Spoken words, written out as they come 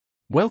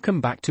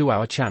Welcome back to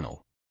our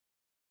channel.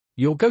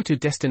 Your go-to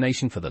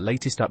destination for the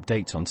latest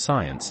updates on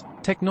science,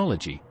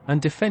 technology,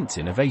 and defense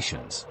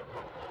innovations.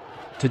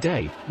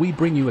 Today, we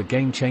bring you a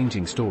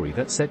game-changing story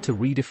that's set to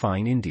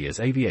redefine India's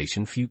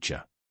aviation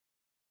future.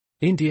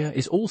 India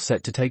is all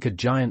set to take a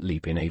giant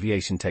leap in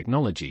aviation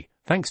technology,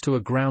 thanks to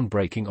a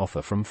groundbreaking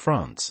offer from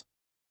France.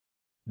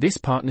 This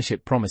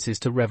partnership promises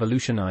to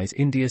revolutionize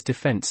India's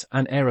defense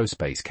and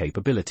aerospace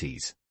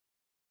capabilities.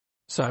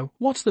 So,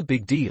 what's the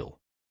big deal?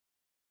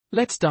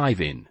 Let's dive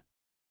in.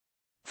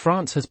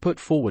 France has put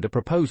forward a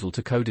proposal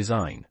to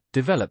co-design,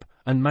 develop,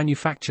 and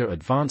manufacture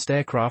advanced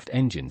aircraft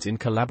engines in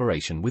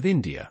collaboration with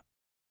India.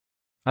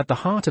 At the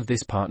heart of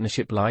this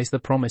partnership lies the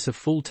promise of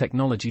full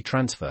technology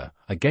transfer,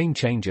 a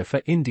game-changer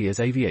for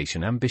India's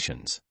aviation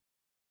ambitions.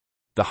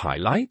 The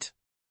highlight?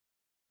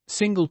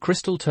 Single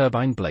crystal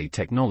turbine blade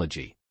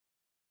technology.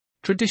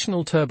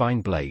 Traditional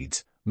turbine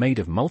blades, made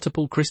of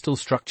multiple crystal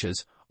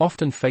structures,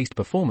 often faced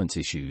performance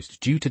issues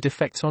due to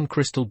defects on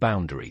crystal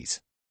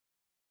boundaries.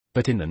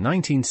 But in the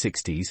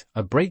 1960s,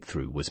 a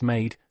breakthrough was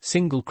made: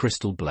 single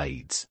crystal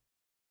blades.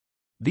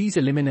 These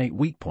eliminate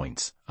weak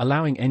points,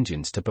 allowing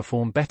engines to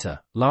perform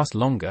better, last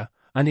longer,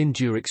 and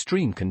endure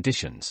extreme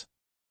conditions.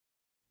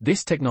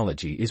 This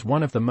technology is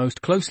one of the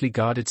most closely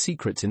guarded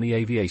secrets in the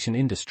aviation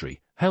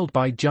industry, held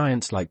by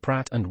giants like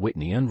Pratt &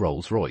 Whitney and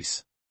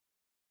Rolls-Royce.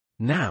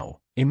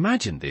 Now,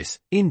 imagine this,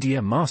 India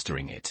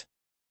mastering it.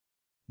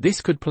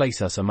 This could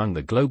place us among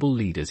the global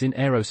leaders in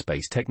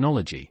aerospace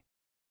technology.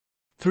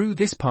 Through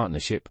this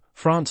partnership,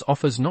 France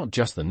offers not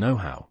just the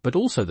know-how but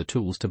also the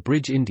tools to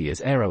bridge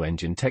India's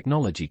Aero-engine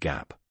technology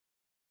gap.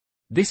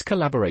 This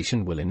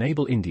collaboration will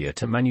enable India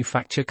to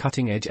manufacture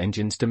cutting-edge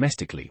engines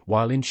domestically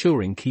while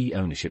ensuring key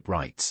ownership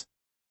rights.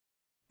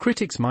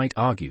 Critics might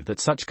argue that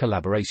such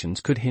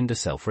collaborations could hinder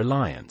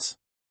self-reliance.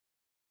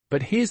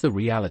 But here's the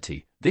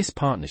reality: this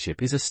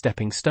partnership is a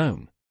stepping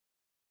stone.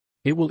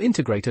 It will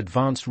integrate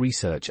advanced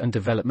research and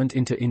development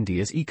into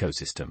India's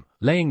ecosystem,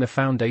 laying the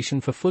foundation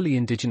for fully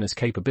indigenous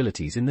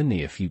capabilities in the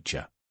near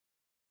future.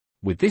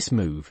 With this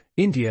move,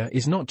 India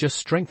is not just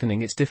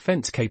strengthening its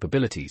defense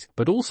capabilities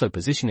but also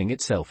positioning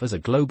itself as a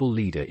global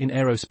leader in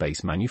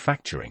aerospace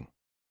manufacturing.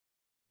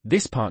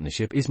 This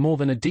partnership is more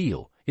than a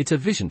deal, it's a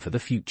vision for the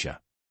future.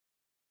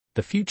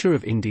 The future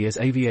of India's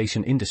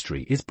aviation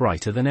industry is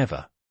brighter than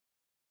ever.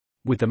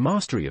 With the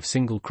mastery of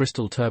single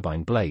crystal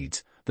turbine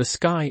blades, the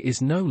sky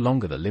is no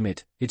longer the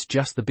limit, it's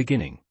just the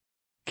beginning.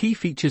 Key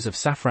features of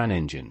Safran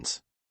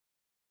engines.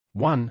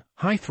 1.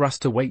 High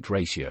thrust-to-weight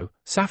ratio.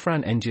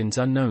 Safran engines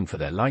are known for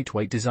their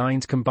lightweight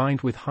designs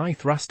combined with high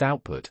thrust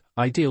output,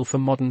 ideal for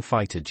modern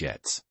fighter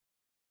jets.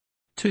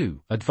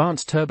 2.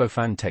 Advanced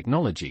turbofan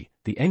technology.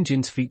 The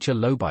engines feature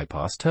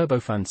low-bypass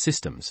turbofan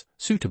systems,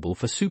 suitable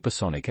for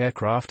supersonic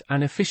aircraft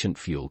and efficient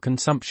fuel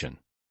consumption.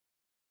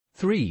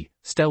 3.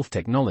 Stealth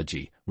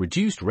technology.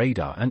 Reduced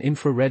radar and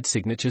infrared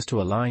signatures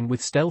to align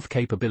with stealth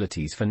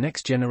capabilities for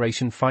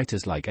next-generation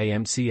fighters like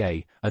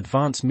AMCA,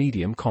 advanced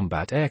medium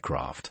combat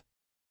aircraft.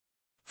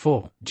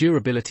 4.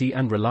 Durability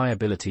and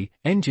reliability.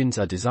 Engines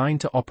are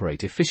designed to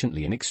operate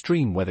efficiently in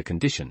extreme weather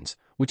conditions,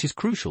 which is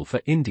crucial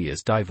for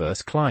India's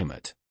diverse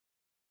climate.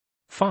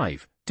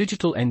 5.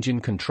 Digital engine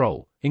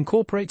control.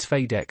 Incorporates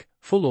FADEC,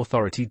 full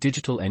authority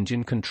digital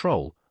engine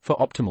control, for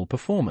optimal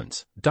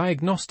performance,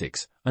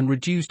 diagnostics, and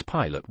reduced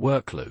pilot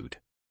workload.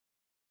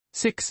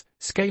 6.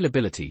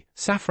 Scalability.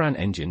 Safran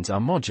engines are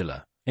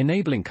modular,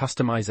 enabling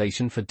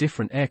customization for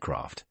different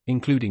aircraft,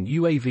 including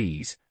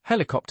UAVs,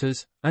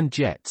 helicopters, and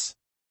jets.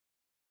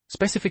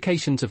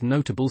 Specifications of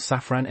notable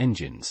Safran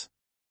engines.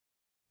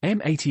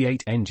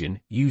 M88 engine,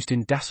 used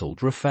in Dassault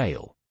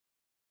Rafale.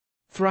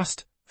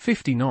 Thrust,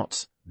 50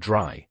 knots,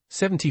 dry,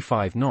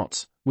 75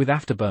 knots, with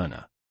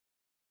afterburner.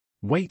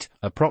 Weight,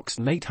 approx.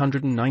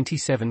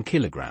 897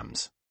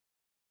 kilograms.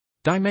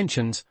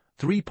 Dimensions,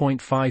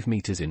 3.5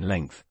 meters in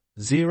length,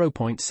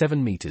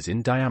 0.7 meters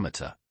in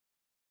diameter.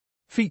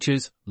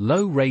 Features: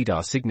 low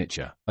radar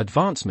signature,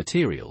 advanced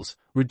materials,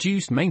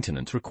 reduced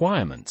maintenance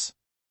requirements.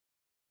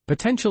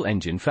 Potential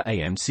engine for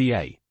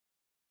AMCA.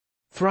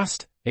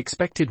 Thrust,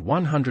 expected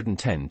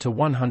 110 to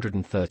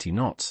 130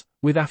 knots,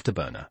 with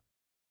afterburner.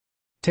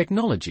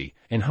 Technology,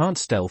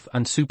 enhanced stealth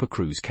and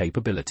supercruise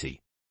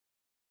capability.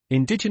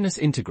 Indigenous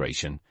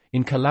integration,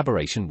 in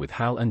collaboration with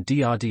HAL and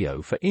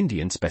DRDO for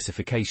Indian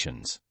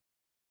specifications.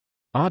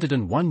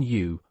 Ardidan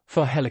 1U,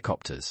 for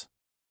helicopters.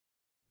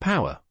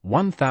 Power,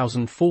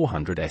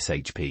 1,400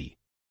 shp.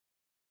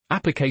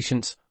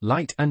 Applications,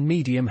 light and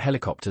medium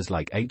helicopters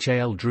like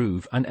HAL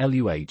Dhruv and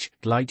LUH,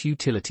 light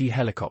utility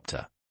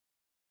helicopter.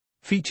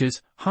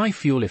 Features, high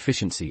fuel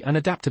efficiency and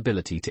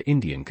adaptability to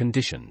Indian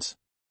conditions.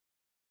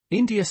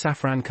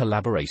 India-Safran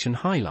collaboration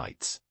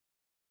highlights.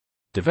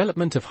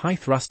 Development of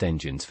high-thrust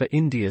engines for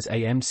India's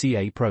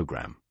AMCA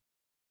program.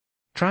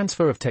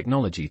 Transfer of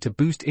technology to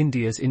boost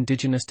India's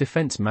indigenous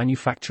defense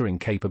manufacturing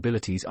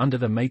capabilities under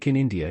the Make in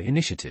India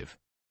initiative.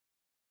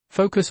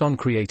 Focus on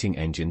creating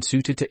engines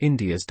suited to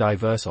India's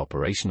diverse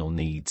operational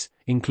needs,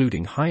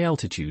 including high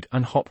altitude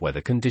and hot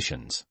weather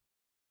conditions.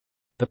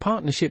 The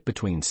partnership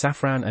between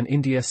Safran and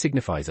India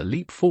signifies a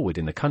leap forward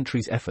in the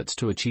country's efforts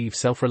to achieve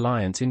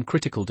self-reliance in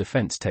critical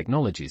defense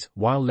technologies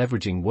while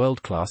leveraging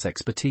world-class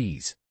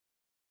expertise.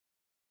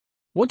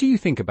 What do you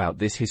think about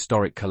this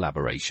historic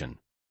collaboration?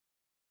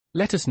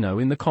 Let us know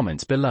in the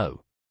comments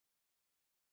below.